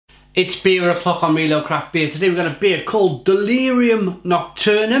It's beer o'clock on Real Craft Beer. Today we've got a beer called Delirium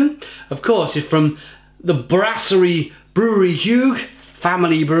Nocturnum. Of course, it's from the Brasserie Huyghe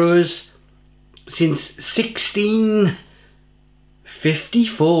family brewers since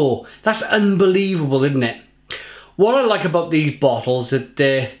 1654. That's unbelievable, isn't it? What I like about these bottles is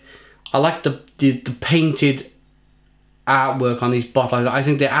that I like the painted artwork on these bottles. I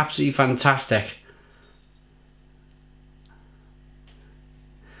think they're absolutely fantastic.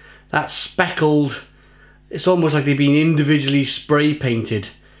 That speckled, it's almost like they've been individually spray painted.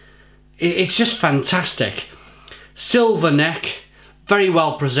 It's just fantastic. Silver neck, very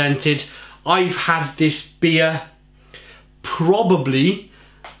well presented. I've had this beer probably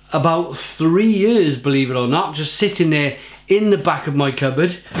about 3 years, believe it or not, just sitting there in the back of my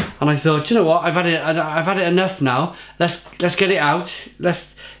cupboard. And I thought, you know what, I've had it enough now. Let's get it out.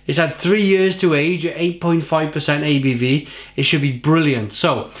 It's had 3 years to age at 8.5% ABV. It should be brilliant.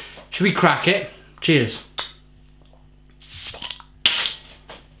 So, should we crack it? Cheers.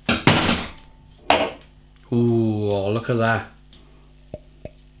 Ooh, oh, look at that.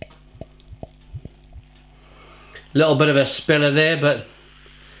 Little bit of a spiller there, but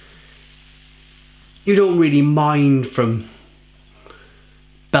you don't really mind from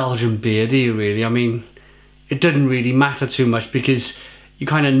Belgian beer, do you really? I mean, it doesn't really matter too much because you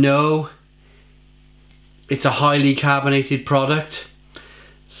kind of know it's a highly carbonated product.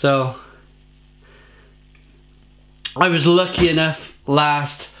 So I was lucky enough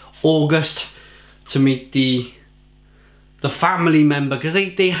last August to meet the family member, because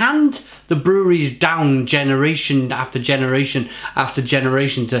they hand the breweries down generation after generation after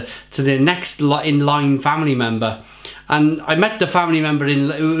generation to their next in line family member. And I met the family member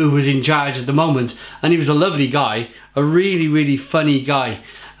who was in charge at the moment, and he was a lovely guy, a really funny guy.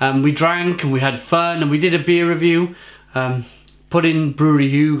 We drank and we had fun and we did a beer review. Put in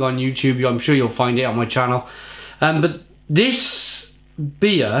Brasserie Huyghe on YouTube, I'm sure you'll find it on my channel. But this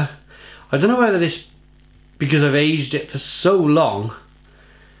beer, I don't know whether this, because I've aged it for so long,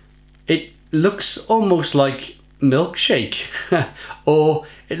 it looks almost like milkshake. Or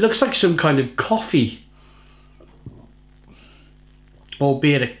it looks like some kind of coffee.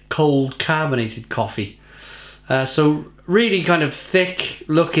 Albeit a cold carbonated coffee. So really kind of thick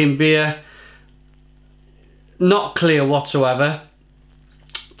looking beer. Not clear whatsoever.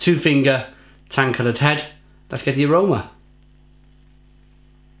 2-finger tan coloured head. Let's get the aroma.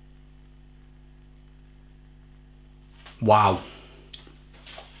 Wow.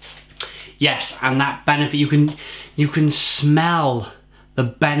 Yes, and that benefit, you can smell the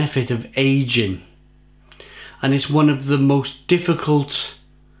benefit of aging. And it's one of the most difficult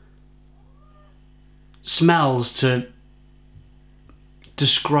smells to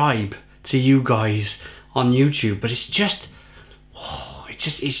describe to you guys on YouTube, but it's just, oh, it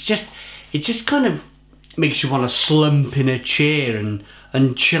just kind of makes you want to slump in a chair and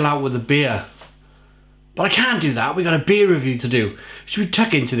chill out with a beer. But I can't do that. We got a beer review to do. Should we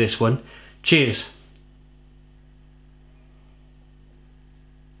tuck into this one? Cheers.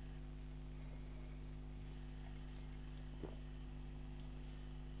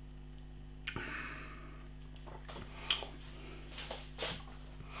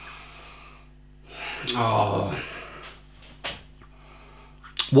 Oh,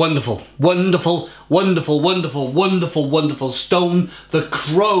 wonderful, wonderful, wonderful, wonderful, wonderful, wonderful. Stone the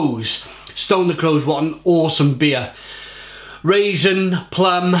Crows. Stone the Crows, what an awesome beer. Raisin,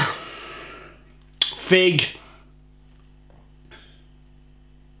 plum, fig.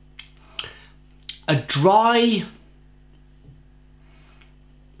 A dry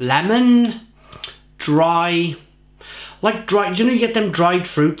lemon, dry, like dry, you know, you get them dried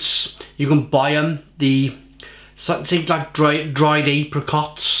fruits, you can buy them, something like dried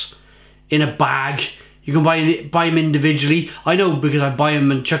apricots in a bag. You can buy them individually. I know, because I buy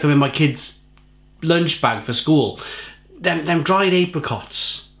them and chuck them in my kids' lunch bag for school. Them dried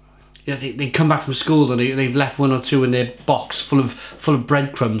apricots. You know, they come back from school and they've left 1 or 2 in their box full of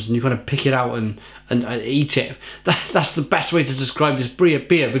breadcrumbs, and you kind of pick it out and eat it. That's the best way to describe this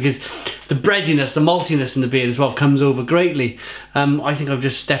beer, because the breadiness, the maltiness in the beer as well comes over greatly. I think I've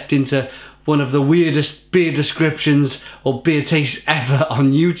just stepped into one of the weirdest beer descriptions or beer tastes ever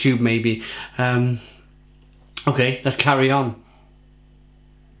on YouTube, maybe. Okay, let's carry on.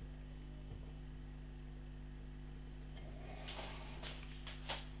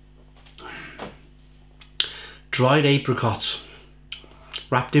 Dried apricots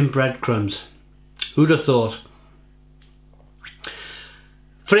wrapped in breadcrumbs. Who'd have thought?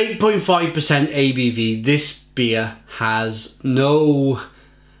 For 8.5% ABV, this beer has no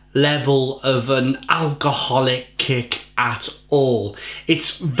level of an alcoholic kick at all.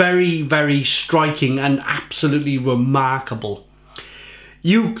 It's very, very striking and absolutely remarkable.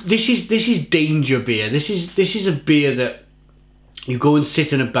 This is danger beer. This is a beer that you go and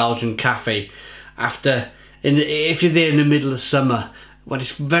sit in a Belgian cafe if you're there in the middle of summer when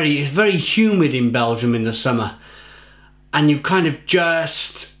it's very humid in Belgium in the summer, and you kind of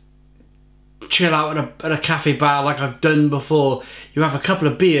just chill out at a cafe bar like I've done before. You have a couple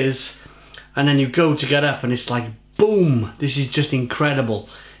of beers and then you go to get up and it's like boom, this is just incredible.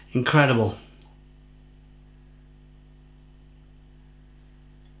 Incredible.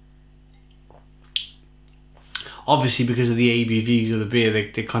 Obviously, because of the ABVs of the beer,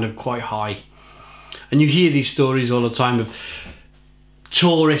 they're kind of quite high. And you hear these stories all the time of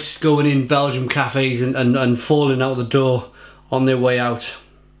tourists going in Belgian cafes and falling out the door on their way out.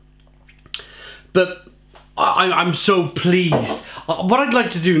 But I'm so pleased. What I'd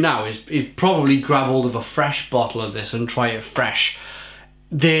like to do now is probably grab hold of a fresh bottle of this and try it fresh.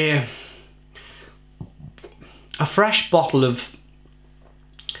 A fresh bottle of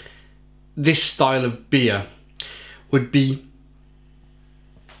this style of beer would be,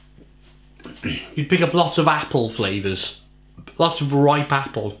 you'd pick up lots of apple flavours, lots of ripe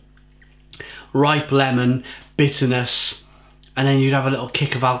apple, ripe lemon, bitterness, and then you'd have a little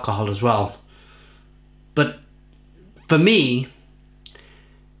kick of alcohol as well. But for me,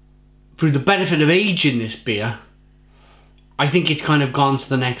 through the benefit of aging this beer, I think it's kind of gone to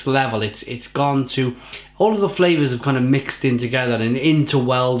the next level. It's gone to, all of the flavours have kind of mixed in together and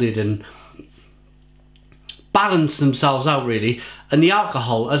interwelded and balance themselves out really. And the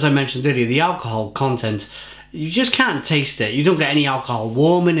alcohol, as I mentioned earlier, the alcohol content, you just can't taste it. You don't get any alcohol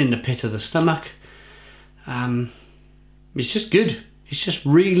warming in the pit of the stomach. It's just good. It's just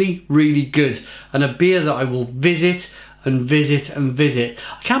really, really good. And a beer that I will visit and visit and visit.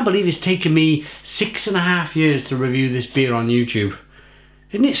 I can't believe it's taken me 6.5 years to review this beer on YouTube.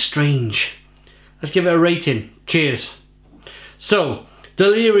 Isn't it strange? Let's give it a rating. Cheers. So,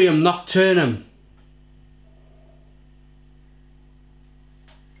 Delirium Nocturnum.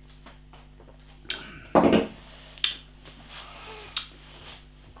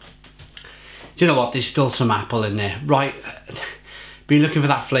 Do you know what? There's still some apple in there. Right. Been looking for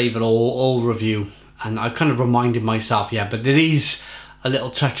that flavour all review. And I kind of reminded myself, yeah, but there is a little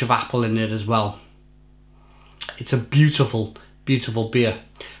touch of apple in it as well. It's a beautiful, beautiful beer.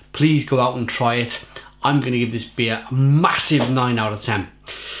 Please go out and try it. I'm going to give this beer a massive 9 out of 10.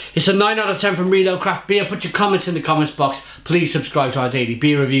 It's a 9 out of 10 from Real Ale Craft Beer. Put your comments in the comments box. Please subscribe to our daily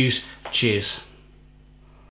beer reviews. Cheers.